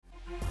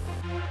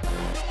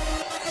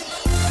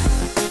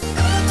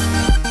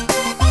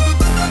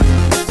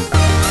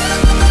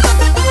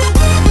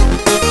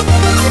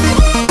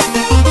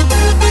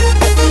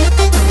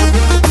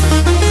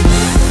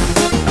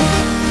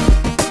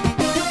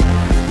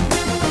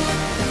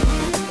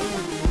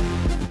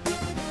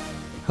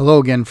Hello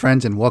again,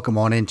 friends, and welcome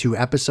on into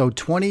episode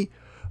 20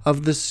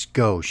 of The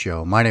SCO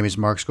Show. My name is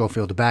Mark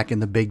Schofield, back in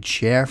the big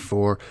chair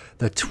for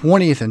the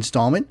 20th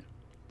installment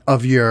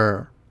of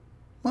your,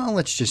 well,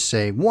 let's just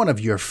say one of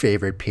your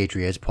favorite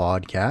Patriots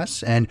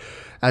podcasts. And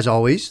as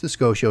always, The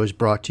SCO Show is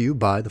brought to you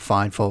by the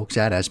fine folks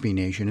at SB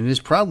Nation and is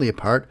proudly a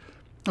part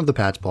of the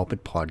Pat's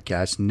Pulpit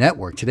Podcast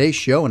Network. Today's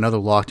show, another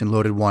locked and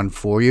loaded one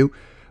for you.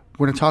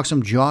 We're going to talk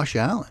some Josh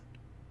Allen.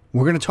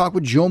 We're going to talk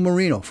with Joe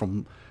Marino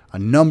from a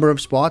number of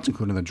spots,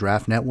 including the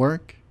Draft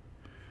Network,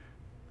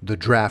 the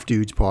Draft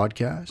Dudes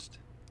podcast,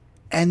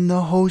 and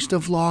the host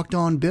of Locked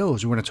On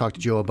Bills. We're going to talk to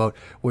Joe about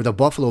where the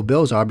Buffalo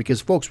Bills are because,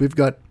 folks, we've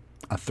got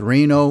a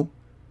 3-0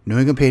 New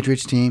England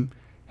Patriots team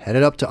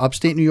headed up to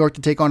upstate New York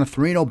to take on a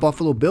 3-0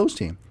 Buffalo Bills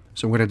team.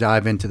 So we're going to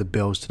dive into the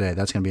Bills today.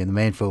 That's going to be the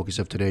main focus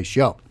of today's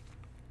show.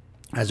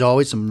 As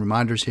always, some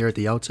reminders here at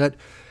the outset.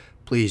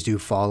 Please do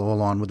follow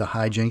along with the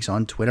hijinks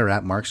on Twitter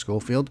at Mark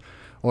Schofield,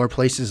 or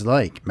places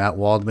like Matt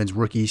Waldman's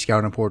Rookie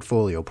Scouting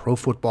Portfolio, Pro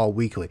Football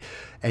Weekly,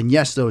 and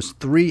yes, those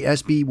 3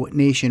 SB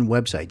Nation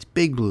websites,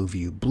 Big Blue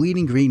View,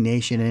 Bleeding Green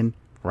Nation, and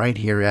right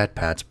here at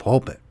Pat's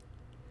Pulpit.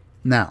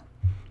 Now,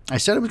 I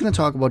said I was going to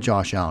talk about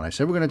Josh Allen. I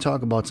said we're going to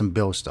talk about some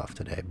Bill stuff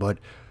today, but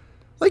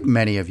like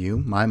many of you,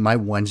 my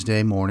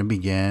Wednesday morning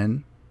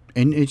began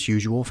in its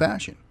usual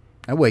fashion.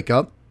 I wake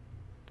up,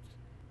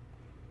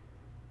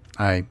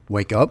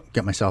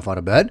 get myself out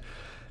of bed,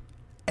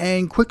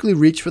 and quickly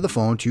reach for the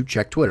phone to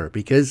check Twitter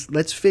because,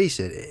 let's face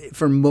it,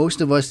 for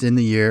most of us in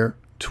the year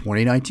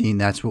 2019,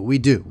 that's what we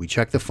do. We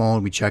check the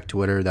phone, we check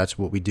Twitter, that's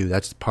what we do.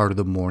 That's part of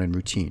the morning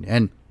routine.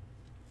 And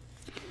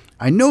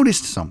I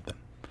noticed something.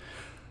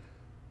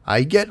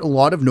 I get a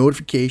lot of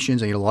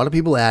notifications. I get a lot of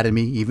people adding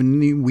me, even in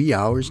the wee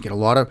hours. Get a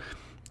lot of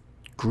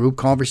group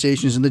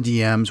conversations in the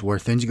DMs where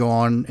things go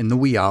on in the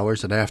wee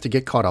hours that I have to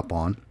get caught up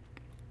on.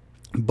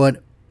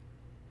 But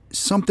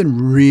something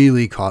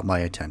really caught my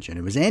attention.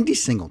 It was Andy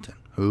Singleton,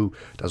 who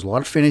does a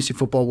lot of fantasy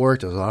football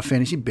work, does a lot of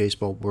fantasy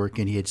baseball work,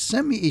 and he had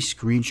sent me a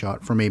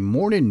screenshot from a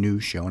morning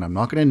news show, and I'm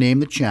not going to name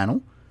the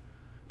channel.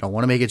 Don't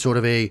want to make it sort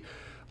of a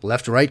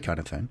left-right kind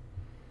of thing.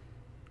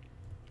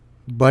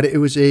 But it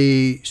was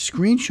a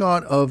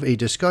screenshot of a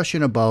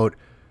discussion about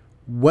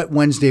what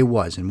Wednesday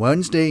was. And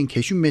Wednesday, in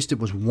case you missed it,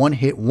 was One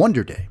Hit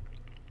Wonder Day.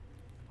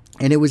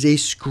 And it was a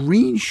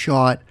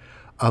screenshot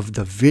of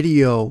the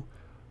video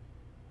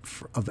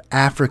of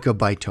Africa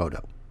by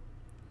Toto,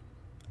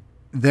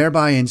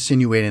 thereby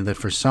insinuating that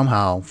for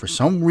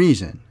some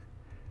reason,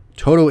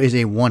 Toto is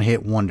a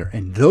one-hit wonder.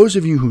 And those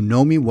of you who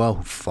know me well,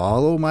 who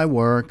follow my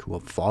work, who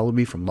have followed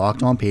me from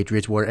Locked On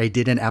Patriots, where I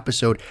did an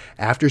episode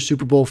after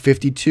Super Bowl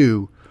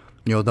 52,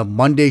 the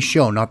Monday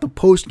show, not the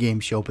post-game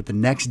show, but the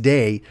next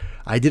day,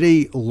 I did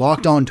a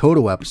Locked On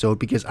Toto episode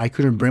because I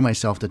couldn't bring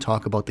myself to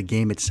talk about the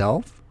game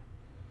itself.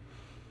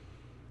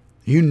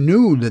 You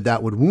knew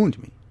that would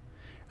wound me.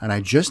 And I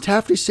just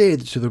have to say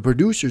to the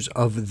producers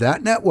of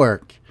that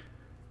network,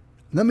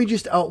 let me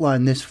just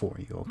outline this for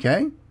you,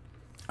 okay?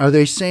 Are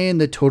they saying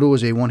that Toto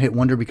was a one-hit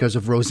wonder because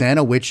of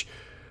Rosanna, which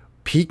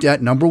peaked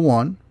at number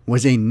 1,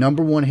 was a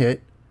number 1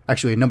 hit,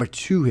 actually a number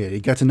 2 hit.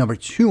 It got to number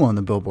 2 on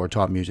the Billboard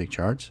Top Music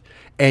charts.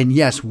 And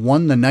yes,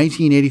 won the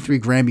 1983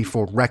 Grammy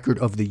for Record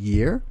of the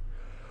Year.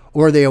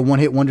 Or are they a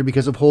one-hit wonder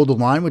because of Hold the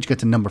Line, which got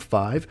to number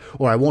 5.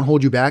 Or I Won't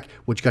Hold You Back,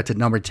 which got to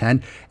number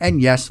 10.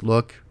 And yes,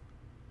 look,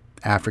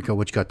 Africa,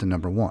 which got to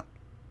number 1.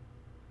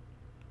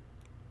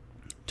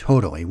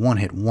 Toto, a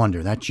one-hit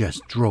wonder. That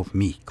just drove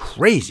me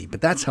crazy.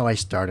 But that's how I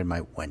started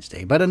my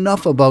Wednesday. But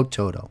enough about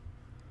Toto.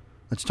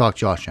 Let's talk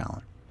Josh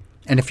Allen.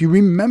 And if you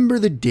remember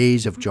the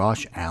days of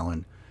Josh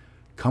Allen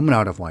coming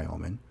out of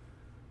Wyoming,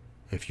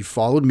 if you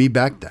followed me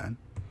back then,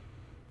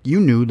 you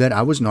knew that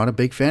I was not a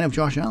big fan of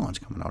Josh Allen's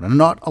coming out. And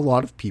not a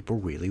lot of people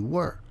really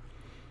were.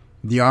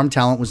 The arm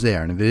talent was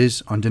there, and it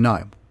is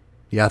undeniable.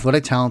 The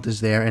athletic talent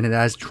is there, and it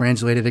has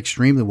translated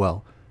extremely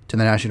well to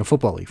the National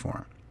Football League for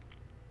him.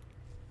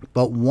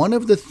 But one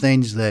of the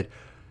things that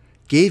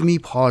gave me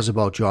pause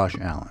about Josh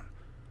Allen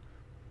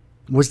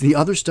was the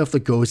other stuff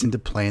that goes into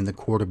playing the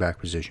quarterback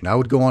position. I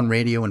would go on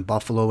radio in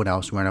Buffalo and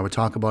elsewhere, and I would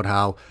talk about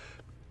how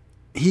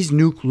he's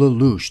Nuke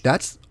LaLoosh.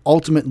 That's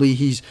ultimately,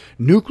 he's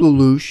Nuke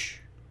LaLoosh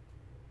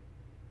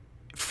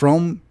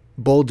from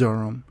Bull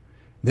Durham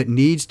that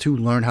needs to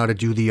learn how to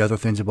do the other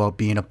things about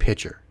being a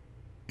pitcher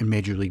in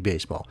Major League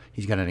Baseball.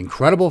 He's got an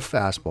incredible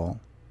fastball,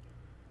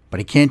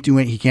 but he can't do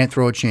it. He can't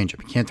throw a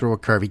changeup. He can't throw a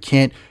curve. He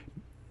can't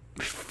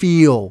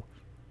feel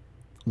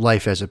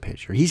life as a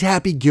pitcher. He's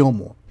Happy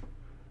Gilmore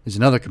is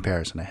another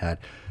comparison I had.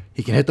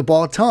 He can hit the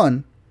ball a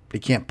ton,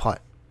 but he can't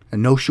putt.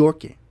 And no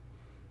short game.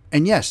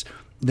 And yes,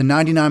 the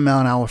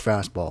 99-mile-an-hour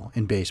fastball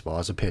in baseball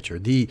as a pitcher,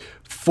 the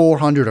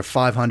 400 or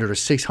 500 or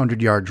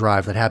 600-yard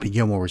drive that Happy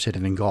Gilmore was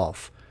hitting in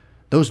golf,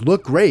 those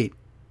look great,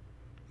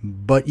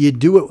 but you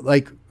do it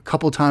like a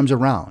couple times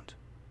around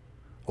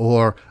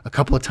or a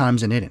couple of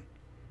times an inning.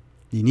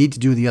 You need to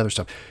do the other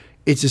stuff.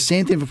 It's the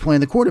same thing for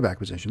playing the quarterback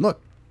position.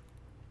 Look,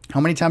 how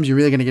many times are you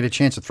really going to get a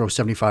chance to throw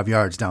 75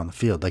 yards down the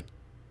field like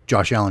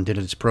Josh Allen did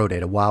at his pro day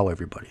to wow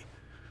everybody?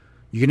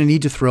 You're going to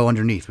need to throw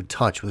underneath with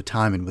touch, with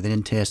timing, with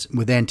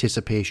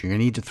anticipation. You're going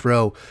to need to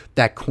throw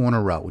that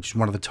corner route, which is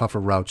one of the tougher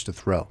routes to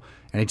throw.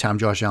 Anytime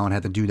Josh Allen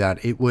had to do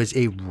that, it was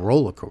a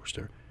roller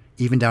coaster,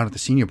 even down at the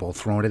Senior Bowl,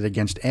 throwing it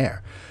against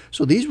air.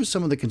 So these were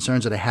some of the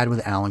concerns that I had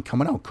with Allen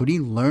coming out. Could he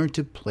learn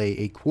to play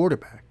a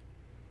quarterback?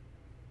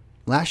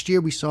 Last year,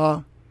 we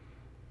saw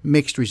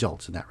mixed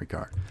results in that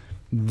regard.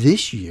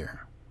 This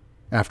year,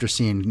 after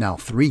seeing now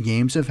 3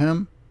 games of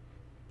him,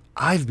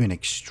 I've been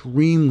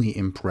extremely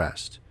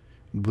impressed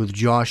with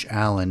Josh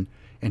Allen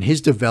and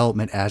his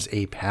development as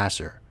a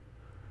passer.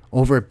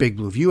 Over at Big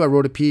Blue View, I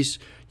wrote a piece,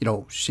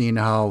 seeing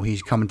how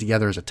he's coming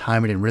together as a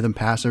timing and rhythm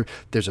passer.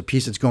 There's a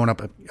piece that's going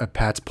up at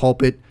Pat's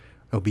Pulpit.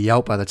 It'll be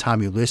out by the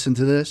time you listen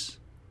to this,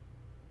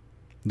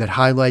 that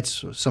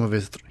highlights some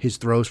of his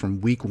throws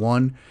from week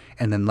 1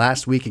 and then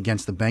last week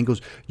against the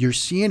Bengals. You're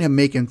seeing him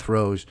making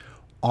throws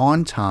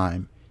on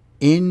time,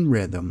 in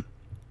rhythm,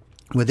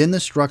 within the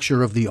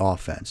structure of the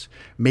offense,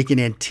 making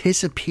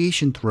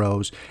anticipation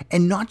throws,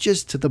 and not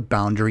just to the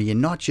boundary,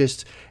 and not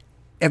just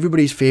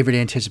everybody's favorite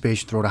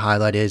anticipation throw to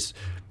highlight is,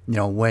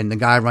 when the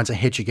guy runs a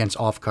hitch against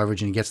off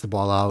coverage and he gets the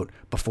ball out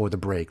before the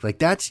break. Like,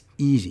 that's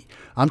easy.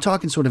 I'm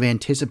talking sort of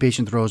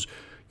anticipation throws,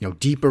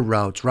 deeper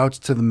routes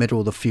to the middle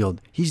of the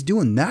field. He's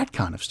doing that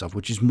kind of stuff,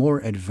 which is more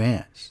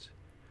advanced.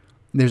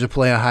 There's a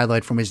play I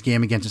highlight from his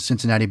game against the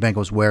Cincinnati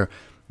Bengals where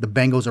the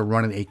Bengals are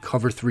running a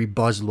cover 3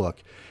 buzz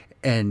look,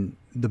 and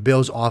the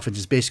Bills' offense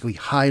is basically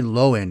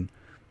high-lowing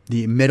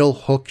the middle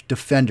hook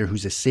defender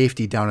who's a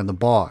safety down in the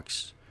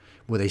box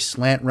with a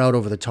slant route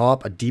over the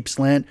top, a deep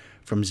slant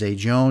from Zay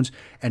Jones,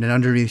 and an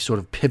underneath sort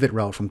of pivot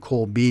route from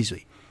Cole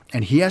Beasley.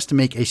 And he has to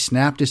make a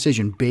snap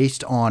decision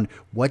based on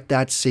what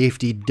that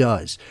safety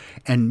does.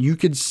 And you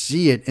could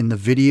see it in the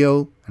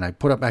video, and I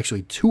put up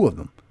actually 2 of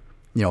them.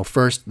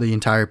 First the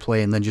entire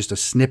play and then just a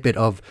snippet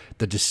of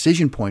the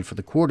decision point for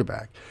the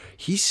quarterback.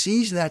 He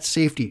sees that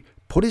safety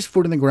put his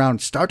foot in the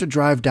ground, start to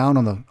drive down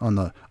on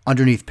the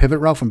underneath pivot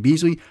route from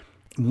Beasley.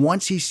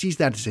 Once he sees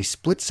that it's a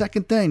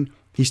split-second thing,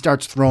 he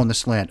starts throwing the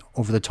slant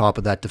over the top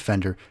of that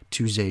defender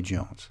to Zay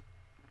Jones.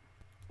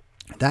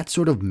 That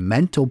sort of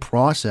mental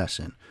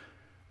processing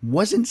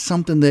wasn't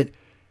something that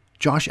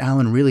Josh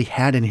Allen really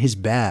had in his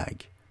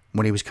bag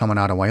when he was coming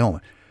out of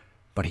Wyoming,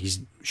 but he's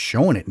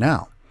showing it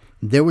now.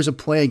 There was a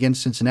play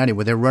against Cincinnati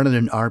where they're running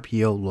an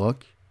RPO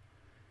look,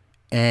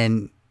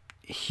 and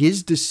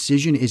his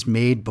decision is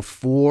made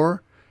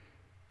before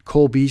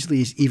Cole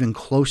Beasley is even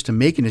close to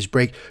making his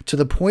break, to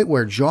the point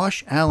where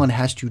Josh Allen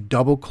has to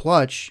double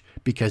clutch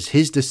because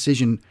his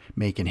decision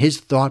making, his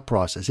thought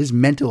process, his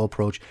mental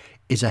approach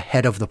is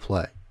ahead of the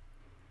play.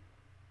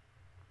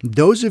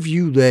 Those of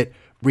you that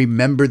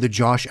remember the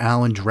Josh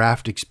Allen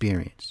draft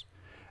experience,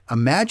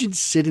 imagine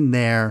sitting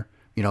there,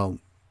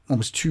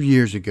 almost 2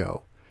 years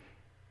ago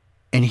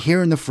and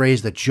hearing the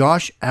phrase that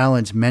Josh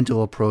Allen's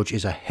mental approach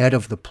is ahead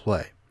of the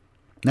play.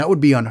 That would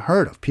be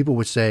unheard of. People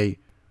would say,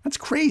 that's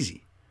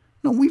crazy.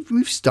 No,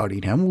 we've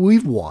studied him.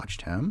 We've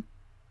watched him.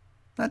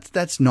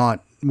 That's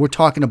not, we're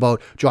talking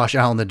about Josh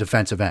Allen, the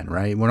defensive end,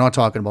 right? We're not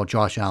talking about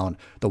Josh Allen,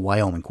 the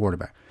Wyoming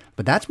quarterback.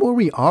 But that's where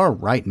we are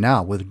right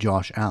now with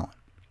Josh Allen.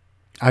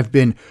 I've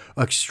been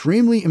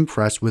extremely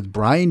impressed with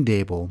Brian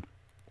Daboll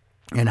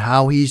and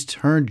how he's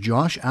turned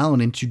Josh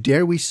Allen into,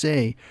 dare we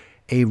say,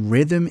 a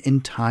rhythm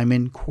and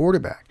timing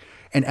quarterback.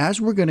 And as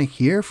we're going to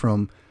hear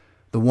from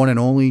the one and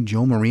only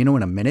Joe Marino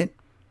in a minute,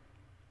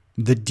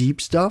 the deep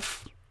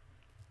stuff,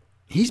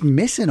 he's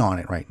missing on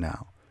it right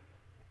now.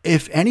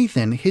 If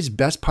anything, his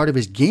best part of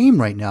his game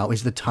right now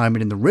is the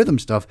timing and the rhythm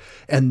stuff,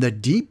 and the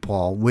deep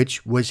ball,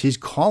 which was his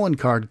calling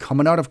card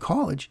coming out of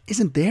college,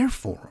 isn't there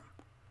for him.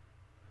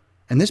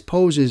 And this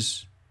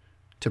poses,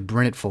 to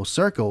bring it full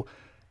circle,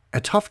 a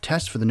tough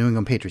test for the New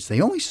England Patriots.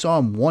 They only saw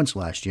him once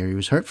last year. He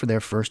was hurt for their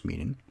first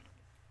meeting.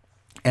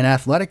 And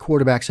athletic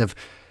quarterbacks have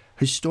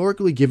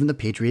historically given the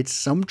Patriots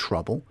some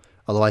trouble,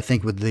 although I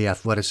think with the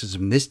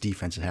athleticism this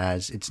defense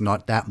has, it's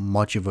not that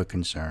much of a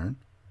concern.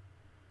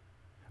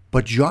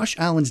 But Josh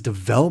Allen's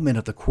development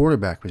at the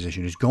quarterback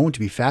position is going to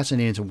be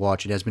fascinating to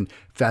watch. It has been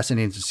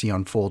fascinating to see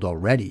unfold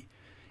already.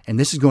 And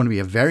this is going to be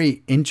a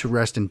very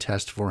interesting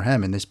test for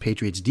him in this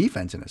Patriots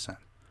defense, in a sense.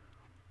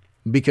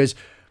 Because,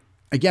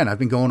 again, I've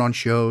been going on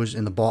shows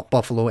in the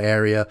Buffalo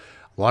area.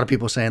 A lot of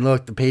people saying,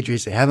 look, the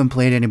Patriots, they haven't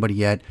played anybody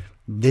yet.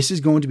 This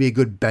is going to be a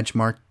good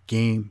benchmark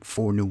game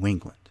for New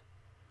England.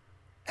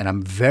 And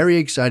I'm very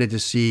excited to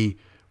see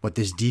what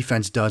this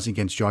defense does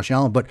against Josh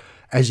Allen. But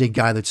as a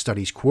guy that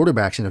studies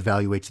quarterbacks and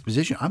evaluates the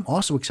position, I'm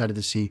also excited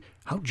to see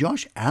how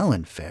Josh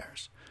Allen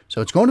fares.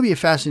 So it's going to be a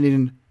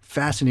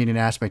fascinating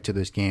aspect to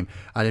this game.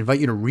 I'd invite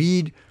you to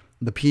read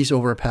the piece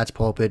over at Pat's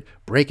Pulpit,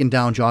 breaking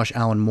down Josh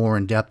Allen more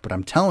in depth. But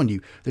I'm telling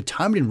you, the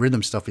timing and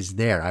rhythm stuff is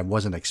there. I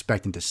wasn't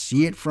expecting to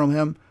see it from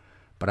him,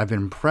 but I've been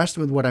impressed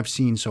with what I've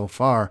seen so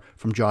far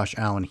from Josh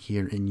Allen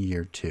here in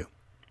year 2.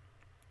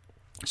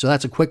 So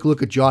that's a quick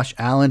look at Josh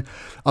Allen.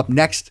 Up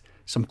next,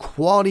 some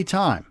quality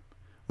time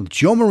with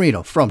Joe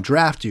Marino from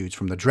Draft Dudes,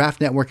 from the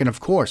Draft Network, and of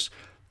course,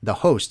 the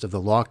host of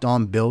the Locked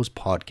On Bills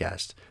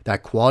podcast.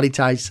 That quality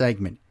time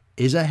segment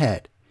is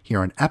ahead here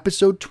on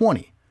episode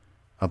 20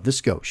 of The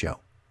SCO Show.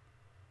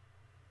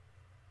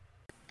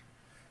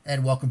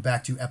 And welcome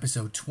back to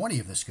episode 20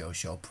 of The SCO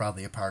Show,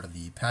 proudly a part of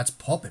the Pat's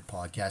Pulpit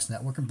Podcast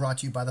Network and brought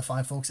to you by the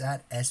fine folks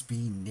at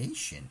SB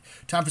Nation.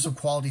 Time for some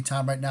quality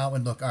time right now.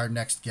 And look, our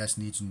next guest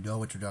needs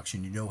no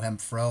introduction. You know him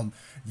from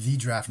the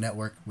Draft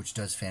Network, which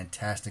does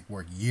fantastic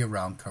work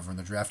year-round covering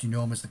the draft. You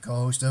know him as the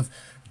co-host of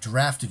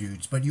Draft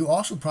Dudes, but you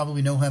also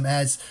probably know him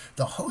as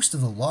the host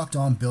of the Locked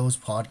On Bills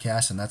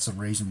podcast, and that's the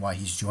reason why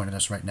he's joining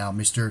us right now,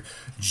 Mr.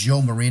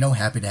 Joe Marino.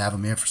 Happy to have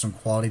him here for some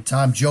quality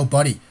time. Joe,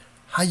 buddy,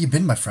 how you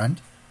been, my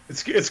friend?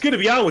 It's good to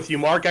be on with you,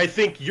 Mark. I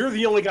think you're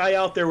the only guy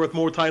out there with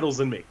more titles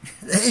than me.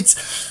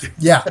 It's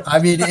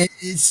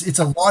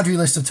a laundry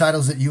list of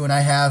titles that you and I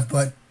have,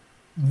 but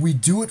we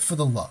do it for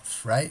the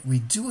love, right? We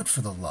do it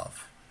for the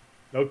love.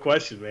 No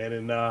question, man.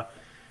 And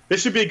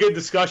this should be a good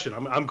discussion.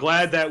 I'm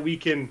glad that we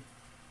can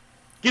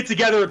get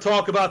together and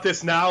talk about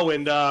this now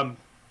and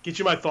get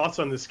you my thoughts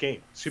on this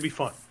game. It should be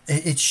fun.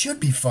 It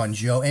should be fun,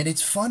 Joe, and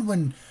it's fun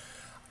when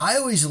I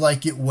always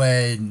like it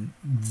when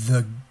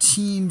the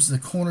teams, the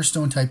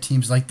cornerstone type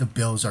teams like the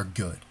Bills are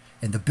good.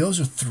 And the Bills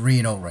are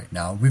 3-0 right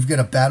now. We've got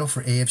a battle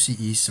for AFC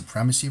East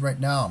supremacy right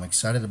now. I'm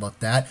excited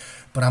about that.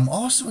 But I'm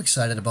also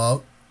excited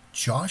about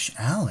Josh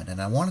Allen. And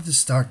I wanted to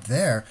start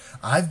there.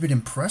 I've been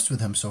impressed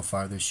with him so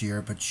far this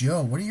year. But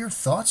Joe, what are your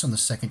thoughts on the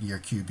second-year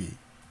QB?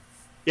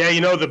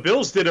 Yeah, the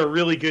Bills did a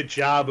really good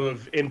job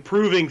of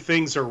improving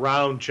things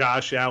around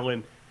Josh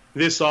Allen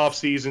this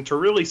offseason to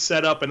really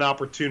set up an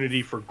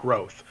opportunity for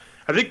growth.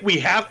 I think we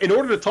have, in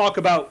order to talk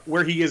about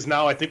where he is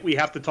now, I think we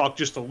have to talk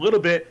just a little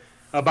bit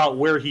about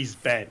where he's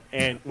been.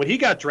 And when he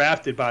got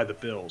drafted by the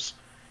Bills,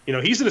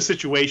 he's in a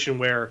situation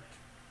where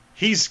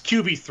he's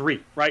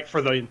QB3, right,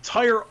 for the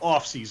entire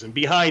offseason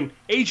behind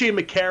A.J.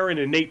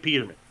 McCarron and Nate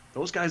Peterman.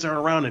 Those guys aren't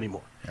around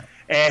anymore. Yeah.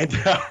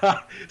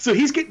 And so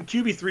he's getting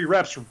QB3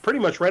 reps from pretty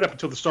much right up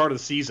until the start of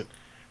the season.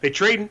 They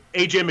trade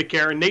A.J.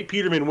 McCarron. Nate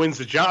Peterman wins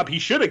the job. He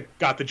should have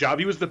got the job.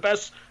 He was the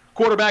best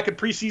quarterback in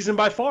preseason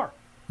by far.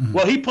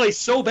 Well, he plays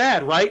so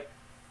bad, right,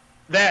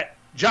 that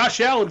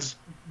Josh Allen's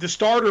the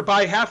starter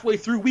by halfway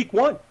through week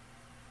one.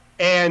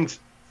 And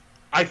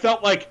I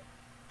felt like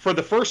for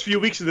the first few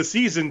weeks of the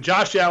season,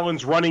 Josh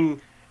Allen's running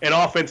an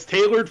offense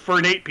tailored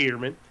for Nate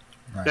Peterman.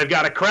 Right. They've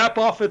got a crap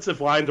offensive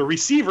line. The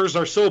receivers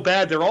are so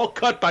bad, they're all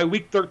cut by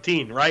week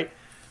 13, right?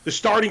 The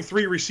starting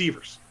three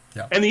receivers.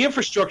 Yeah. And the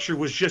infrastructure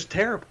was just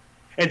terrible.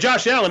 And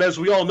Josh Allen, as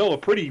we all know, a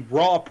pretty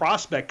raw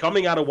prospect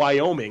coming out of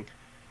Wyoming,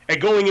 and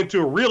going into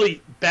a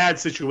really bad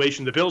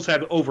situation. The Bills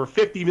had over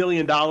 $50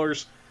 million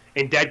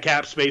in dead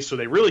cap space, so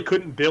they really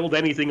couldn't build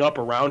anything up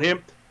around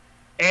him.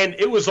 And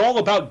it was all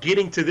about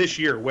getting to this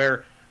year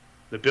where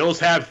the Bills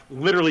have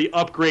literally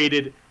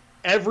upgraded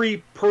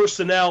every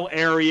personnel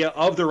area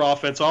of their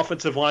offense,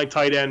 offensive line,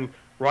 tight end,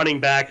 running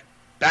back,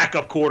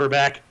 backup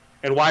quarterback,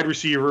 and wide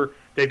receiver.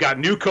 They've got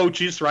new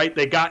coaches, right?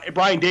 They got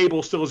Brian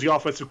Daboll still as the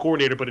offensive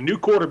coordinator, but a new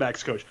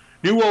quarterbacks coach,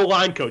 new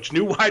O-line coach,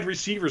 new wide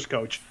receivers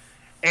coach.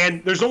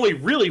 And there's only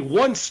really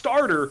one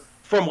starter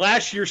from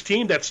last year's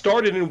team that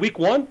started in week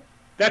one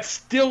that's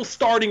still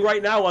starting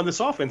right now on this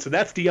offense, and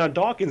that's Deion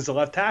Dawkins, the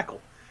left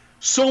tackle.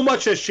 So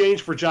much has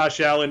changed for Josh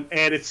Allen,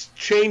 and it's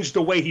changed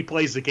the way he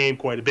plays the game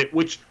quite a bit,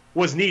 which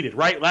was needed,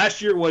 right?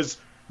 Last year was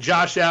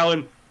Josh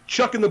Allen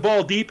chucking the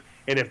ball deep,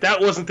 and if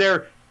that wasn't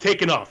there,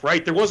 taking off,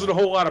 right? There wasn't a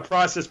whole lot of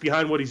process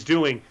behind what he's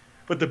doing.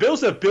 But the Bills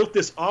have built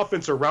this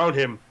offense around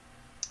him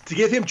to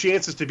give him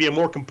chances to be a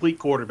more complete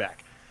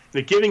quarterback.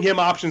 They're giving him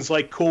options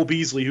like Cole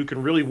Beasley, who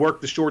can really work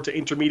the short to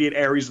intermediate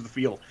areas of the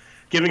field.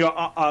 Giving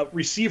a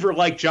receiver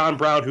like John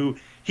Brown, who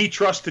he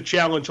trusts to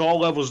challenge all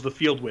levels of the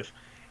field with.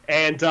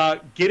 And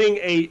getting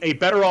a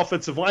better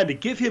offensive line to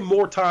give him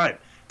more time,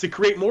 to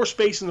create more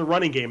space in the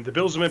running game. The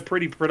Bills have been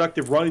pretty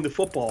productive running the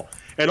football.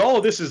 And all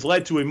of this has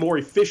led to a more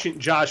efficient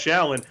Josh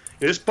Allen.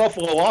 And this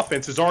Buffalo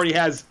offense already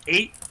has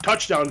 8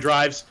 touchdown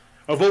drives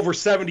of over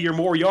 70 or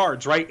more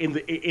yards, right,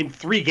 in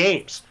 3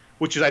 games,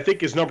 which I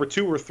think is number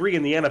 2 or 3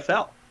 in the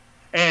NFL.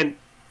 And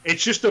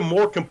it's just a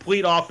more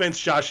complete offense.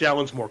 Josh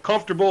Allen's more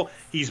comfortable.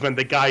 He's been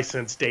the guy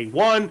since day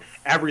one.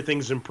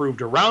 Everything's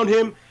improved around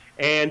him,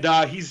 and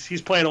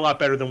he's playing a lot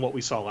better than what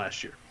we saw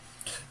last year.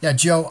 Yeah,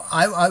 Joe,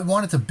 I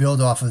wanted to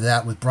build off of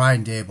that with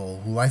Brian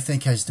Daboll, who I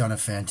think has done a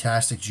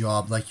fantastic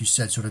job, like you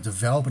said, sort of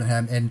developing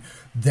him. And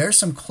there's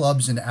some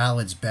clubs in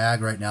Allen's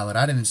bag right now that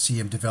I didn't see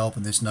him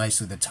developing this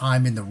nicely. The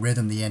timing, the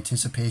rhythm, the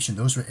anticipation,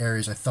 those were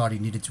areas I thought he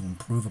needed to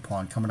improve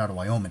upon coming out of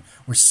Wyoming.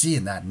 We're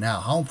seeing that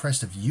now. How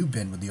impressed have you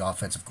been with the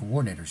offensive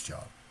coordinator's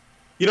job?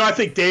 I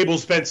think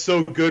Daboll's been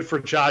so good for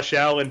Josh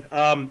Allen.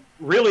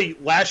 Really,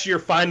 last year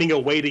finding a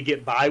way to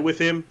get by with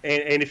him.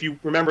 And if you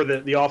remember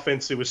the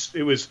offense, it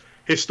was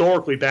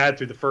historically bad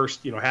through the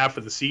first half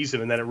of the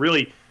season, and then it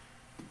really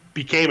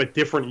became a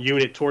different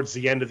unit towards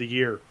the end of the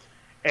year.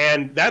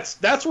 And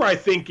that's where I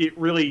think it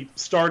really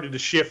started to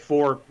shift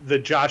for the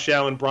Josh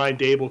Allen Brian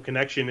Daboll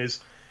connection is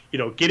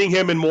getting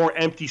him in more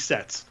empty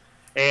sets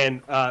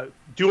and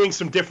doing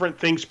some different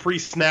things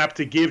pre-snap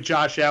to give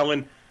Josh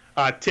Allen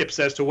tips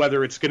as to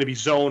whether it's going to be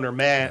zone or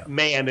man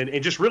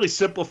and just really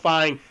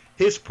simplifying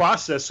his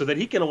process so that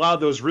he can allow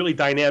those really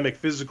dynamic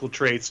physical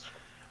traits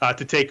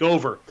to take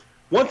over.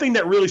 One thing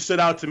that really stood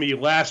out to me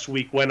last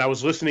week when I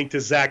was listening to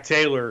Zach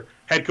Taylor,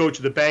 head coach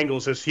of the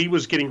Bengals, as he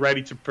was getting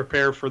ready to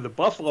prepare for the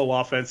Buffalo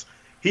offense,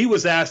 he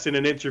was asked in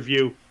an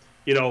interview,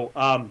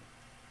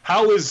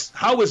 how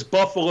is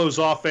Buffalo's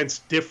offense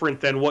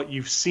different than what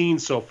you've seen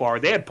so far?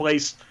 They had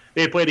played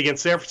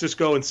against San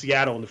Francisco and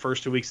Seattle in the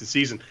first 2 weeks of the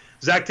season.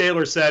 Zach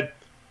Taylor said,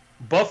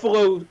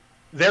 Buffalo,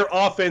 their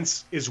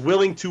offense is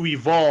willing to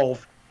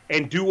evolve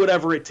and do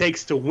whatever it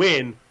takes to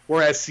win,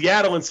 whereas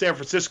Seattle and San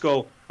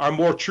Francisco are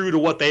more true to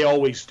what they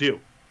always do.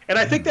 And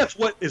I think that's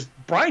what is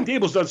Brian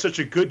Daboll's done such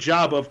a good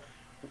job of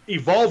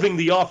evolving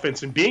the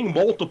offense and being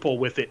multiple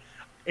with it.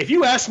 If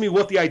you ask me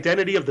what the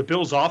identity of the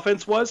Bills'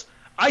 offense was,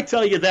 I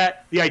tell you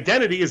that the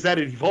identity is that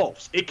it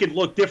evolves. It can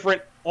look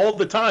different all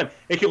the time.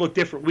 It can look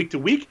different week to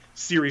week,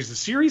 series to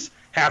series,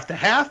 half to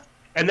half,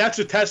 and that's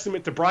a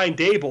testament to Brian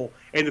Daboll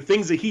and the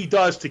things that he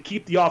does to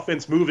keep the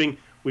offense moving.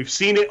 We've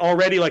seen it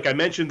already, like I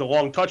mentioned, the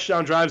long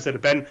touchdown drives that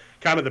have been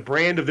kind of the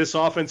brand of this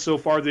offense so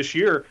far this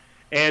year.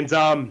 And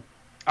I'm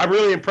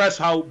really impressed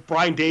how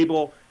Brian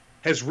Daboll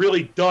has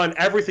really done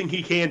everything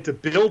he can to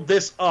build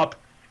this up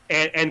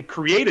and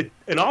create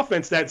an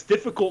offense that's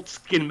difficult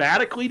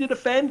schematically to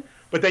defend,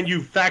 but then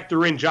you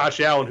factor in Josh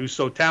Allen, who's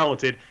so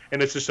talented,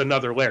 and it's just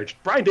another layer.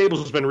 Brian Daboll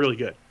has been really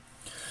good.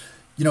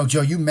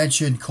 Joe, you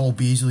mentioned Cole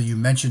Beasley, you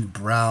mentioned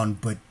Brown,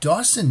 but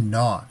Dawson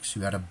Knox,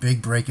 who had a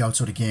big breakout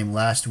sort of game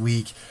last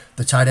week,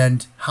 the tight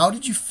end, how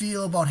did you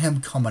feel about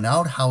him coming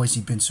out? How has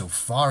he been so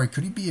far?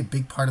 Could he be a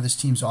big part of this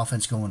team's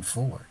offense going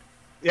forward?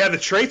 Yeah, the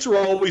traits are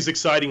always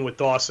exciting with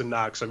Dawson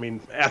Knox. I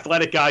mean,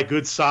 athletic guy,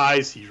 good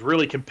size. He's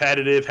really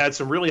competitive, had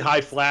some really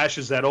high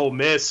flashes at Ole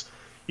Miss.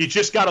 You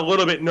just got a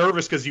little bit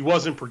nervous because he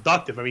wasn't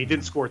productive. I mean, he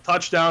didn't score a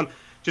touchdown,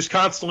 just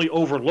constantly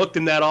overlooked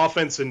in that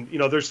offense. And,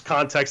 there's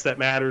context that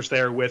matters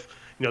there with,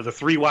 the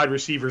 3 wide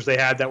receivers they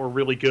had that were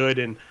really good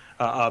and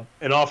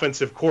an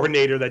offensive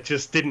coordinator that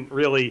just didn't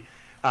really,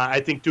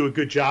 I think, do a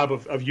good job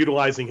of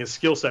utilizing his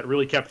skill set.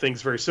 Really kept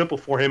things very simple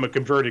for him, a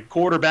converted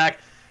quarterback.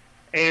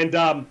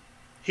 And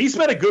he's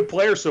been a good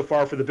player so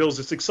far for the Bills.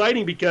 It's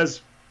exciting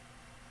because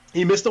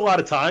he missed a lot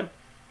of time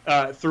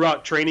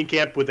throughout training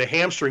camp with a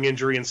hamstring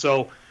injury. And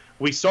so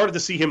we started to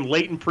see him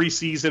late in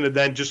preseason and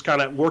then just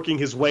kind of working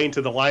his way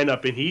into the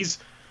lineup. And he's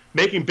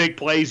making big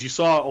plays. You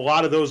saw a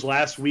lot of those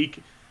last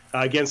week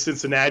against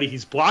Cincinnati.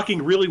 He's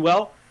blocking really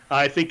well.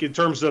 I think in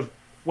terms of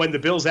when the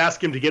Bills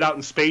ask him to get out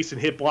in space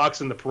and hit blocks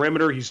in the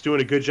perimeter, he's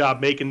doing a good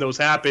job making those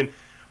happen.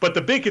 But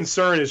the big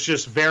concern is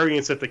just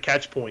variance at the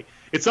catch point.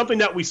 It's something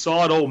that we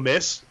saw at Ole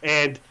Miss,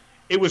 and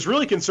it was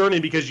really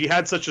concerning because you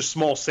had such a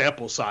small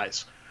sample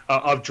size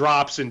of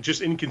drops and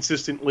just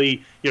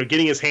inconsistently,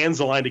 getting his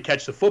hands aligned to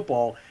catch the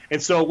football.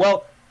 And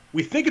so,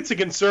 we think it's a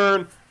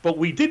concern, but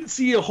we didn't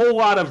see a whole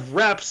lot of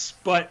reps.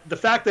 But the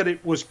fact that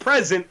it was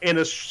present in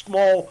a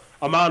small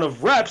amount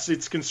of reps,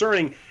 it's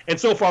concerning. And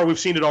so far, we've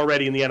seen it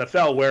already in the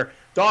NFL where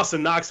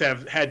Dawson Knox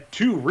have had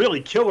 2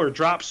 really killer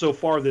drops so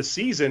far this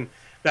season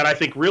that I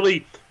think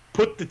really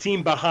put the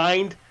team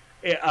behind,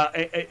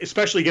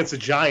 especially against the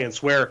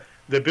Giants, where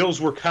the Bills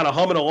were kind of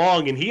humming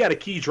along, and he had a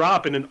key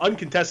drop in an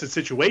uncontested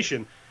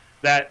situation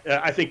that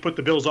I think put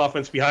the Bills'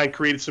 offense behind,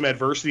 created some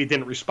adversity,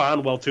 didn't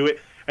respond well to it.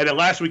 And then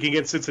last week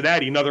against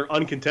Cincinnati, another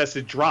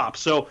uncontested drop.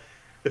 So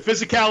the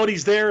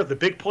physicality's there, the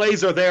big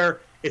plays are there.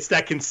 It's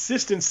that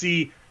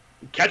consistency,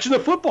 catching the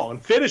football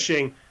and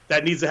finishing,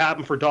 that needs to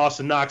happen for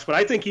Dawson Knox. But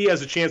I think he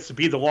has a chance to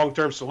be the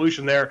long-term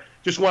solution there.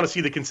 Just want to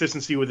see the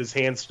consistency with his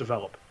hands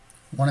develop.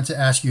 Wanted to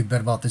ask you a bit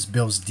about this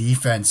Bills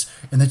defense.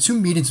 In the 2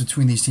 meetings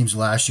between these teams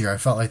last year, I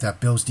felt like that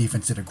Bills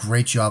defense did a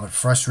great job at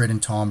frustrating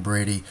Tom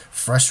Brady,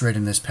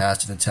 frustrating this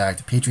passing attack.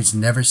 The Patriots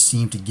never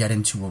seemed to get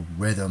into a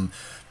rhythm.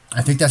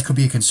 I think that could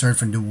be a concern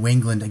for New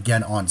England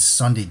again on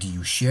Sunday. Do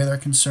you share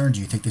that concern? Do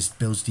you think this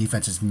Bills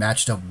defense is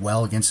matched up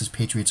well against this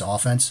Patriots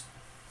offense?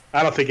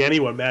 I don't think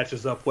anyone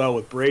matches up well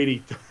with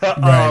Brady.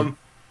 Right.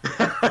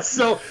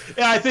 So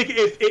yeah, I think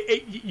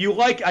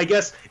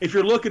if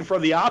you're looking for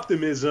the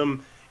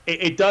optimism,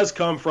 it does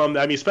come from,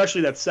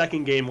 especially that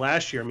second game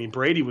last year.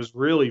 Brady was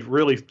really,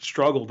 really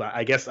struggled.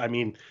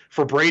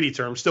 For Brady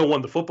terms, still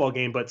won the football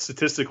game, but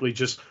statistically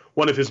just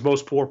one of his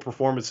most poor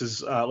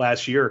performances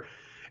last year.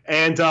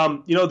 And,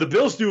 the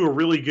Bills do a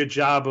really good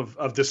job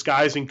of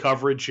disguising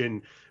coverage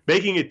and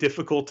making it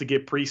difficult to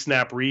get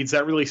pre-snap reads.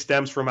 That really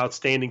stems from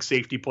outstanding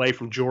safety play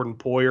from Jordan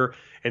Poyer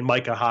and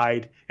Micah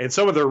Hyde. And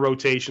some of their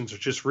rotations are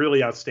just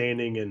really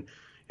outstanding. And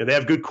they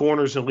have good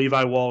corners in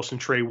Levi Wallace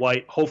and Trey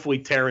White. Hopefully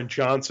Taron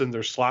Johnson,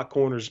 their slot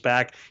corner's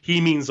back.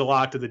 He means a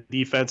lot to the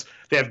defense.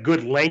 They have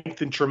good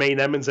length in Tremaine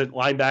Edmonds at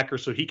linebacker,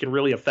 so he can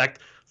really affect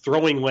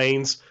throwing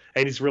lanes,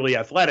 and he's really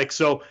athletic.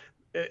 So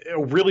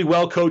a really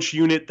well-coached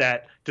unit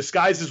that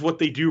disguises what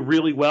they do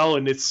really well,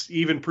 and it's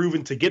even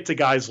proven to get to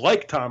guys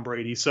like Tom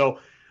Brady. So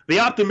the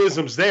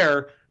optimism's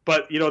there,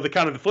 but,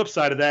 the flip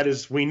side of that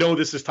is we know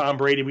this is Tom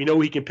Brady. We know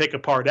he can pick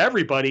apart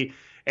everybody,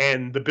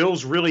 and the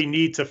Bills really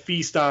need to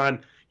feast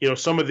on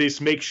some of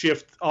this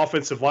makeshift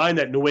offensive line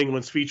that New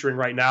England's featuring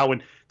right now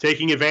and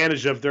taking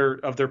advantage of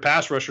their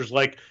pass rushers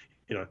like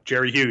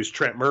Jerry Hughes,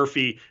 Trent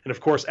Murphy, and of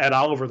course Ed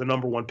Oliver, the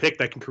number one pick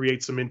that can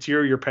create some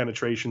interior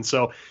penetration.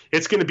 So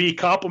it's going to be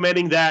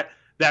complementing that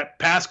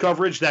pass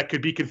coverage that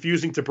could be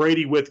confusing to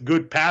Brady with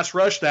good pass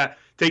rush that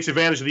takes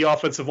advantage of the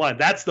offensive line.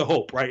 That's the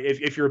hope, right?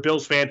 If you're a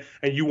Bills fan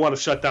and you want to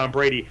shut down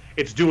Brady,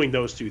 it's doing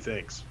those two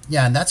things.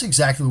 Yeah, and that's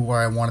exactly where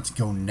I wanted to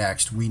go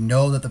next. We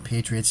know that the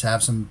Patriots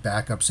have some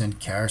backups in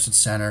Karras at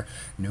center,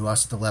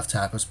 Newhouse at the left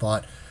tackle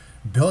spot.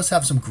 Bills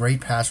have some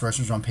great pass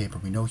rushers on paper.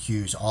 We know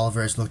Hughes.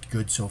 Oliver has looked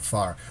good so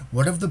far.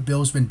 What have the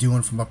Bills been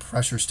doing from a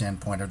pressure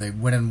standpoint? Are they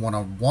winning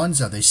one-on-ones?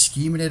 Are they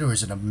scheming it, or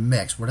is it a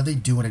mix? What are they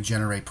doing to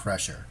generate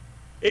pressure?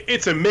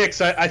 It's a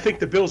mix. I think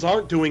the Bills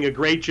aren't doing a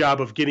great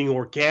job of getting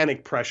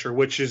organic pressure,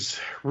 which is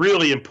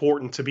really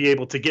important to be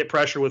able to get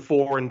pressure with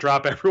four and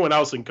drop everyone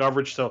else in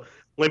coverage to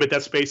limit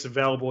that space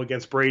available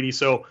against Brady.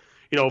 So,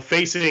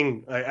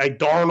 facing a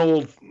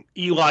Darnold,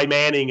 Eli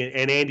Manning,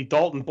 and Andy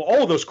Dalton,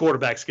 all of those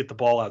quarterbacks get the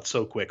ball out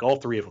so quick, all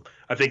three of them.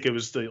 I think it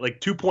was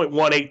like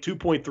 2.18,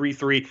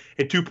 2.33,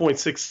 and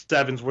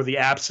 2.67s were the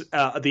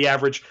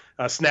average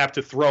snap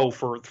to throw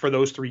for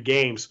those three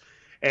games.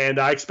 And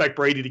I expect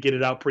Brady to get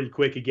it out pretty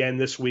quick again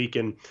this week.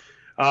 And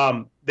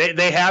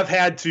they have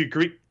had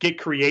to get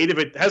creative.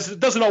 It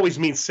doesn't always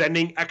mean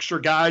sending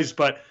extra guys,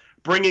 but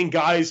bringing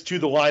guys to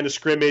the line of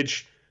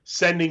scrimmage,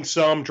 sending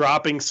some,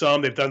 dropping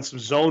some. They've done some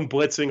zone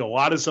blitzing, a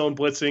lot of zone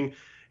blitzing.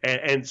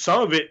 And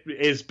some of it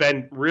has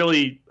been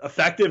really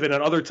effective. And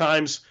at other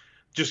times,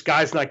 just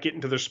guys not getting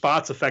to their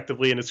spots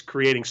effectively, and it's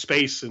creating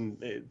space. And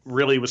it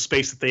really was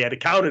space that they had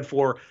accounted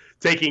for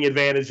taking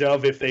advantage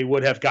of if they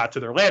would have got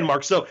to their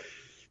landmark. So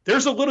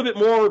there's a little bit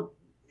more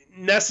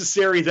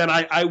necessary than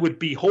I would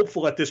be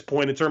hopeful at this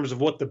point in terms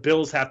of what the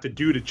Bills have to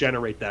do to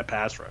generate that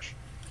pass rush.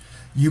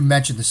 You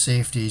mentioned the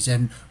safeties,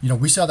 and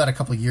we saw that a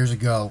couple of years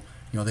ago.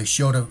 They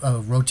showed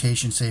a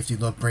rotation safety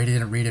look. Brady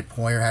didn't read it.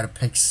 Poyer had a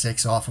pick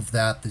six off of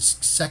that. The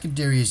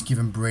secondary has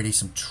given Brady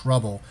some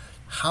trouble.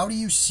 How do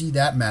you see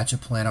that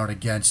matchup playing out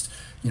against,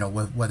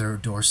 whether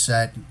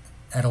Dorsett,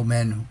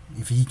 Edelman,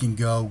 if he can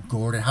go,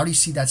 Gordon? How do you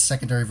see that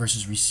secondary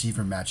versus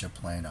receiver matchup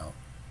playing out?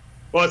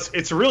 Well,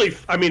 it's really,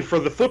 for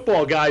the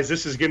football guys,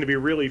 this is going to be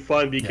really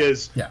fun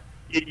because,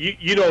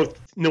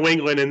 New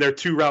England and their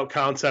two route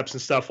concepts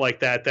and stuff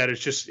like that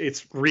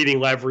it's reading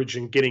leverage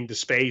and getting to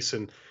space,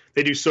 and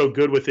they do so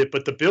good with it.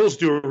 But the Bills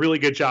do a really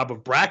good job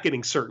of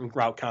bracketing certain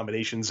route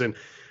combinations and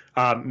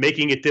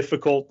making it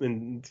difficult.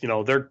 And,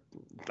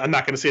 I'm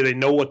not going to say they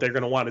know what they're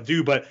going to want to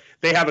do, but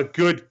they have a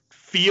good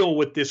feel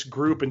with this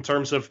group in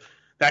terms of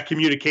that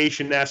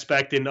communication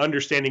aspect and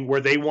understanding where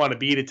they want to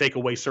be to take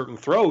away certain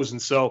throws.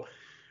 And so,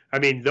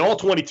 the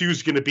All-22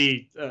 is going to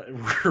be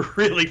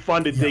really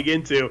fun to dig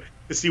into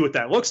to see what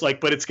that looks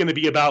like. But it's going to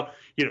be about,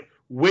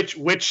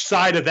 which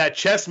side of that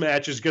chess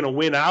match is going to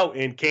win out,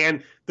 and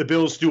can the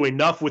Bills do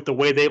enough with the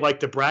way they like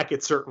to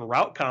bracket certain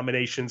route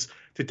combinations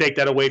to take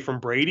that away from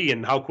Brady,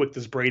 and how quick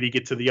does Brady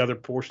get to the other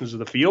portions of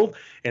the field,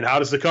 and how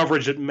does the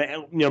coverage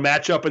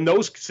match up in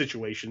those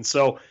situations?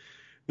 So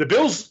the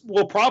Bills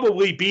will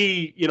probably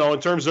be, in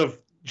terms of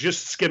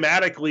just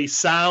schematically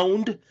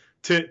sound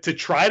to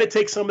try to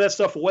take some of that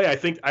stuff away. I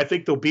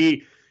think they'll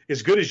be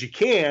as good as you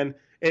can.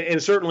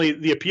 And certainly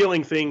the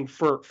appealing thing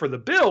for the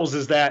Bills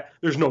is that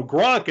there's no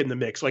Gronk in the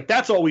mix. Like,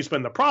 that's always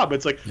been the problem.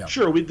 It's like,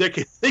 sure,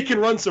 they can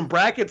run some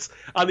brackets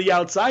on the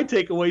outside,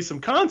 take away some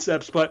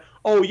concepts, but,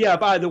 oh, yeah,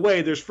 by the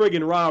way, there's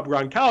friggin' Rob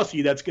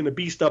Gronkowski that's going to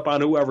beast up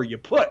on whoever you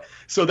put.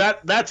 So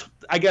that's,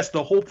 I guess,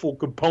 the hopeful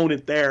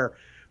component there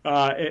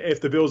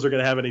if the Bills are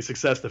going to have any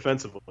success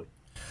defensively.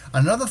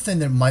 Another thing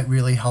that might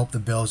really help the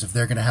Bills if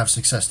they're going to have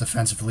success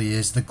defensively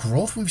is the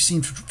growth we've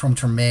seen from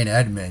Tremaine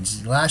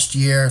Edmunds. Last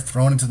year,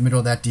 thrown into the middle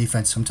of that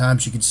defense,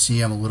 sometimes you could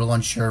see him a little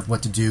unsure of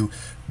what to do.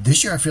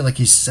 This year, I feel like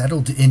he's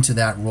settled into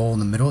that role in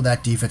the middle of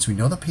that defense. We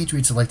know the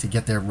Patriots like to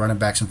get their running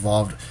backs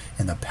involved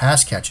in the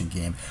pass-catching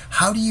game.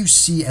 How do you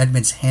see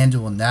Edmunds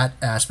handling that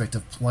aspect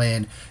of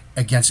playing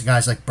against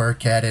guys like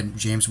Burkhead and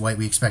James White?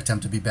 We expect him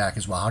to be back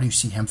as well. How do you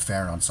see him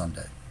faring on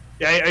Sunday?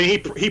 Yeah,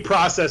 he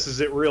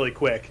processes it really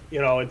quick,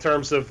 in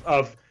terms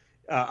of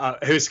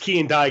his key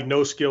and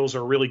diagnose skills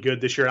are really good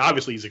this year. And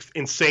obviously, he's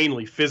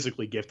insanely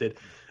physically gifted.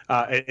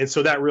 And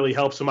so that really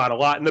helps him out a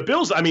lot. And the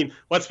Bills,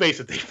 let's face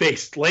it, they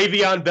faced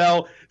Le'Veon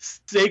Bell,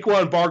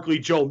 Saquon Barkley,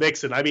 Joe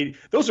Mixon.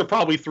 Those are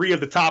probably three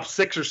of the top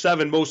 6 or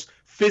 7 most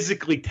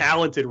physically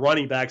talented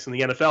running backs in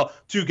the NFL.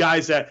 Two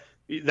guys that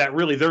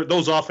really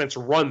those offense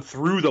run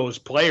through those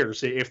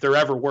players, if there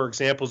ever were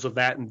examples of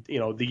that in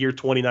the year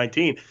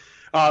 2019.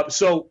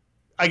 So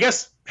I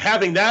guess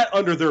having that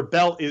under their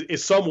belt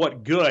is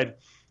somewhat good.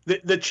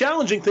 The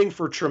challenging thing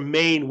for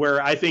Tremaine, where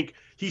I think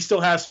he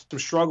still has some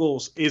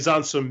struggles, is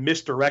on some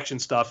misdirection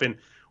stuff, and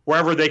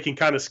wherever they can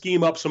kind of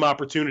scheme up some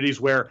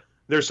opportunities where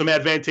there's some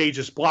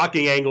advantageous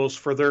blocking angles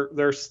for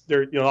their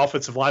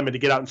offensive linemen to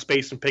get out in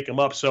space and pick them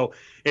up. So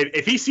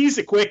if he sees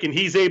it quick and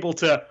he's able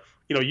to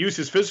use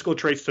his physical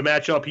traits to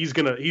match up, he's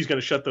gonna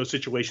shut those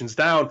situations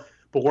down.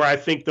 But where I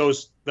think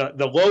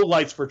the low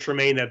lights for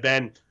Tremaine have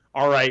been,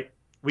 all right,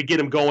 we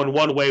get him going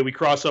one way, we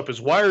cross up his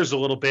wires a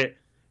little bit,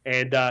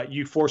 and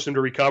you force him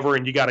to recover,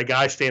 and you got a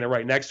guy standing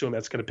right next to him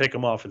that's going to pick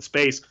him off in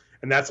space,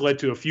 and that's led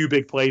to a few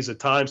big plays at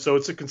times. So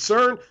it's a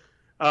concern.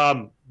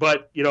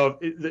 But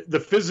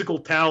the physical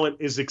talent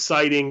is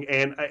exciting,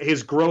 and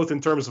his growth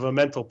in terms of a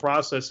mental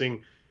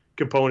processing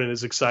component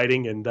is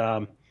exciting. And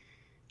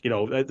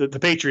the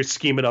Patriots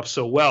scheme it up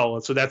so well,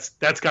 and so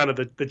that's kind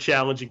of the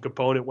challenging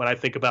component when I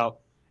think about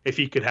if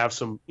he could have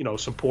some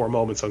poor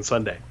moments on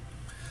Sunday.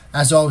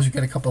 As always, we've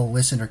got a couple of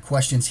listener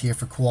questions here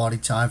for Quality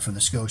Time from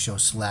the SCO Show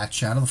Slack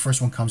channel. The first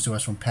one comes to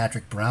us from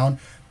Patrick Brown.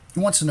 He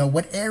wants to know,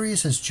 what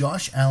areas has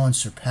Josh Allen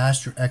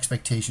surpassed your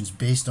expectations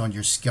based on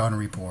your scouting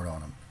report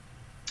on him?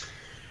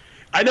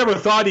 I never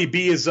thought he'd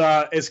be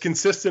as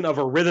consistent of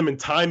a rhythm and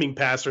timing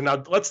passer.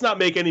 Now, let's not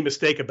make any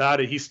mistake about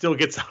it. He still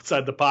gets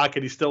outside the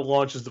pocket. He still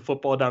launches the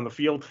football down the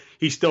field.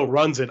 He still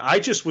runs it. I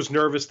just was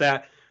nervous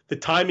that the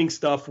timing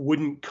stuff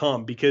wouldn't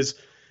come, because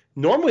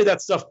normally that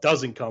stuff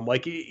doesn't come.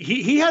 Like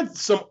he had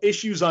some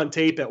issues on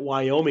tape at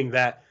Wyoming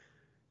that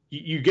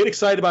you get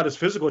excited about his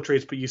physical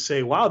traits, but you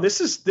say, wow, this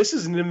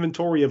is an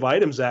inventory of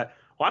items that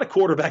a lot of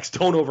quarterbacks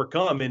don't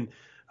overcome. And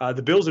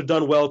the Bills have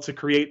done well to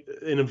create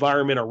an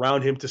environment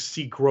around him to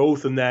see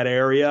growth in that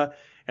area.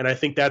 And I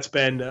think that's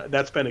been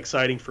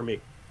exciting for me.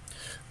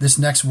 This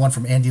next one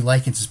from Andy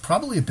Likens is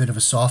probably a bit of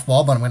a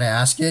softball, but I'm going to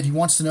ask it. He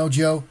wants to know,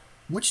 Joe,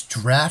 which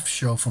draft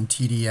show from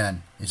TDN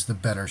is the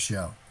better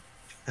show?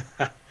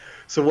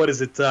 So what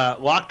is it,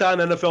 Locked On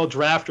NFL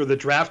Draft, or the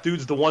Draft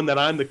Dudes, the one that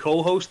I'm the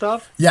co-host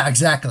of? Yeah,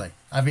 exactly.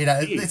 I mean,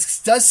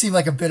 it does seem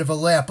like a bit of a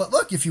layup. But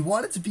look, if you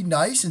wanted to be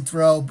nice and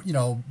throw,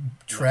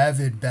 Trev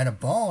and Ben a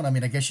bone, I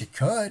mean, I guess you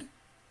could.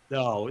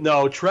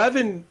 No, Trev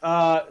and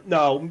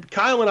no,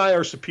 Kyle and I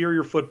are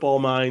superior football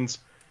minds.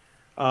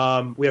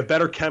 We have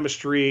better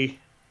chemistry,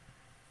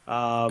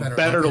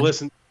 better to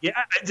listen. Yeah,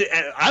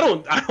 I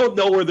don't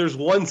know where there's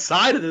one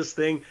side of this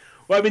thing.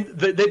 Well, I mean,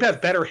 they have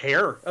better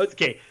hair.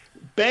 Okay.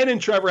 Ben and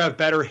Trevor have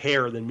better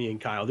hair than me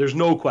and Kyle. There's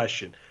no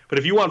question. But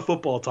if you want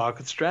football talk,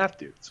 it's Draft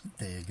Dudes.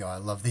 There you go. I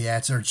love the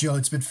answer. Joe,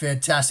 it's been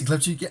fantastic.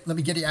 Let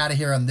me get you out of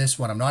here on this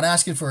one. I'm not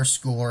asking for a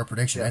score or a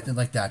prediction or anything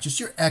like that. Just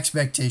your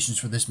expectations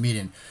for this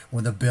meeting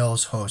when the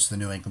Bills host the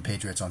New England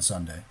Patriots on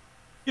Sunday.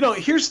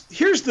 Here's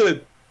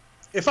the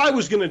 – if I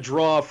was going to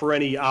draw for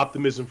any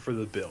optimism for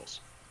the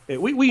Bills,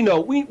 we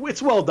know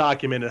it's well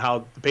documented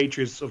how the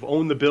Patriots have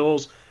owned the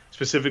Bills,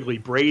 specifically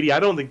Brady. I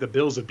don't think the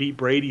Bills have beat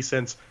Brady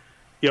since –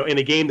 in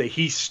a game that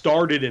he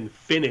started and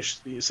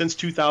finished since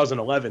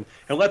 2011.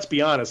 And let's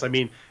be honest, I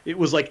mean, it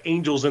was like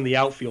angels in the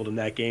outfield in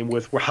that game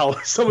with how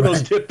some of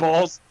those tip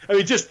balls, I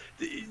mean, just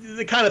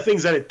the kind of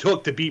things that it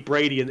took to beat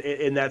Brady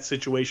in that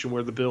situation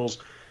where the Bills,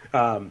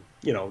 in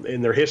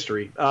their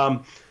history.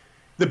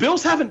 The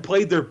Bills haven't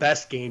played their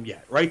best game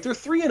yet, right? They're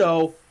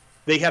 3-0.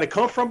 They had a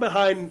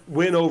come-from-behind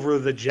win over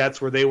the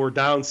Jets where they were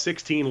down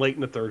 16 late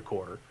in the third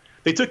quarter.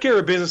 They took care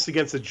of business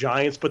against the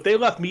Giants, but they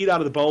left meat out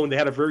of the bone. They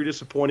had a very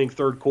disappointing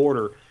third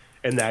quarter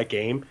in that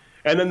game.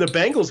 And then the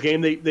Bengals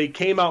game, they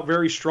came out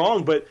very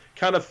strong, but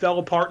kind of fell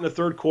apart in the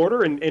third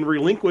quarter and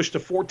relinquished a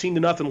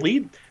 14-0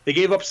 lead. They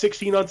gave up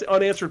 16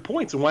 unanswered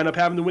points and wind up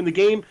having to win the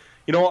game,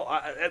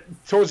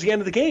 towards the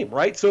end of the game,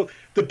 right? So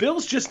the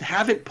Bills just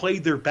haven't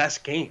played their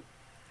best game.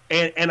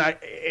 And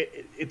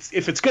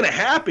if it's going to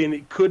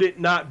happen, could it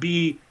not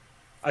be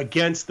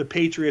against the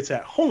Patriots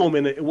at home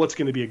in what's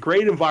going to be a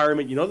great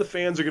environment? The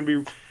fans are going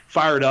to be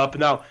fired up.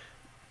 Now,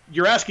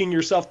 you're asking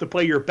yourself to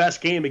play your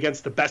best game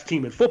against the best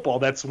team in football.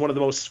 That's one of the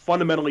most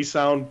fundamentally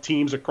sound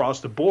teams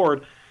across the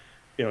board.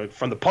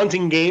 From the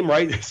punting game,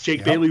 right?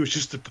 Jake Bailey was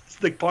just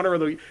the punter of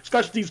the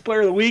special teams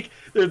player of the week.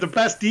 They're the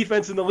best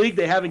defense in the league.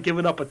 They haven't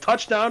given up a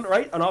touchdown,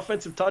 right? An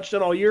offensive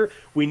touchdown all year.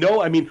 We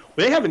know, I mean,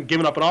 they haven't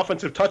given up an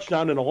offensive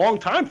touchdown in a long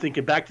time,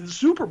 thinking back to the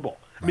Super Bowl.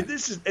 I mean,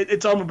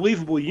 it's an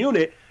unbelievable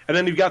unit. And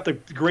then you've got the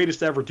greatest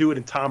to ever do it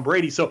in Tom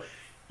Brady. So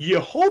you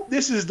hope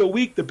this is the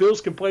week the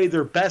Bills can play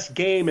their best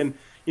game. And,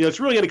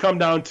 it's really going to come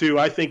down to,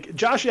 I think,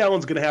 Josh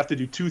Allen's going to have to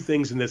do two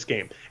things in this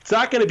game. It's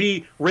not going to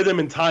be rhythm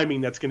and timing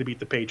that's going to beat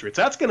the Patriots.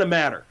 That's going to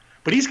matter.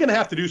 But he's going to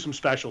have to do some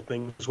special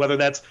things, whether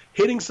that's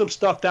hitting some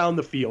stuff down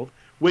the field,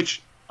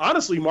 which,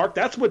 honestly, Mark,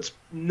 that's what's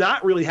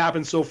not really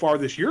happened so far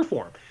this year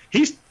for him.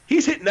 He's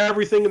hitting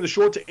everything in the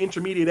short to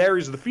intermediate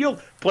areas of the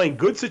field, playing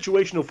good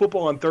situational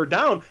football on third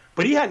down,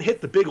 but he hadn't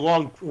hit the big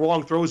long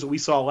throws that we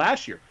saw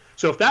last year.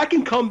 So if that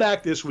can come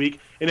back this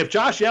week, and if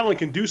Josh Allen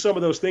can do some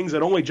of those things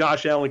that only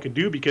Josh Allen can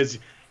do because,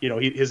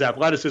 his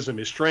athleticism,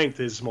 his strength,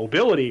 his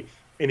mobility,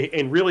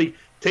 and really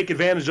take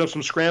advantage of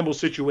some scramble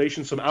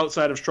situations, some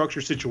outside of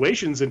structure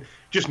situations, and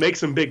just make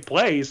some big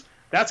plays,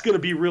 that's going to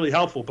be really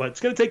helpful. But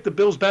it's going to take the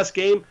Bills' best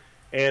game,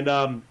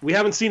 and we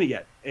haven't seen it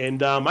yet.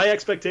 And my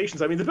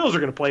expectations, I mean, the Bills are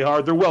going to play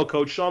hard. They're well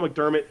coached. Sean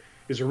McDermott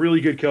is a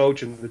really good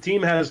coach, and the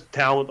team has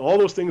talent. All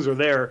those things are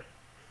there.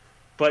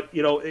 But,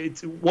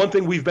 it's one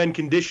thing we've been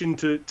conditioned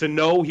to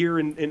know here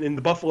in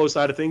the Buffalo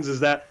side of things is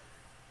that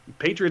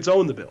Patriots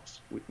own the Bills.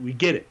 We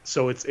get it.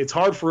 So it's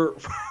hard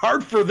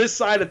for this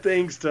side of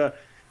things to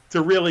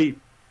really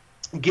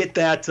get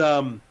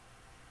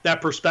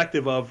that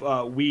perspective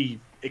of we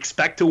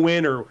expect to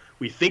win or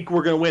we think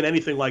we're going to win,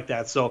 anything like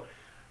that. So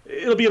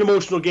it'll be an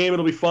emotional game.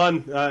 It'll be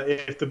fun.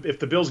 If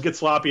the Bills get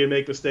sloppy and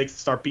make mistakes and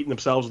start beating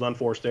themselves with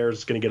unforced errors,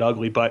 it's going to get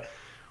ugly. But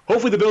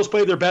hopefully the Bills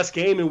play their best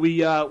game, and we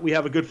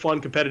have a good, fun,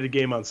 competitive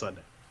game on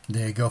Sunday.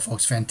 There you go,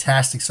 folks.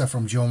 Fantastic stuff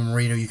from Joe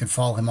Marino. You can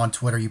follow him on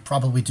Twitter. You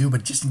probably do,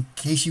 but just in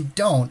case you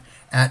don't,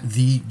 at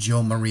the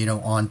Joe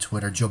Marino on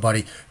Twitter. Joe,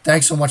 buddy,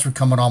 thanks so much for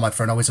coming on, my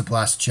friend. Always a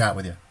blast to chat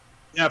with you.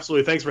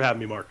 Absolutely. Thanks for having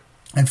me, Mark.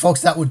 And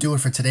folks, that will do it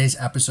for today's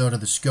episode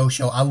of The SCO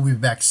Show. I will be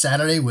back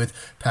Saturday with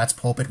Pat's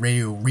Pulpit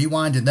Radio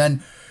Rewind, and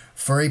then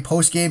for a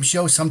post-game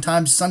show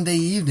sometime Sunday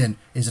evening.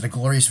 Is it a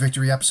glorious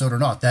victory episode or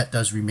not? That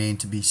does remain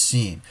to be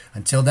seen.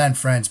 Until then,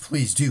 friends,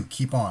 please do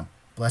keep on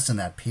blessing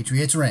that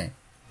Patriots reign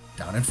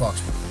down in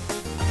Foxborough.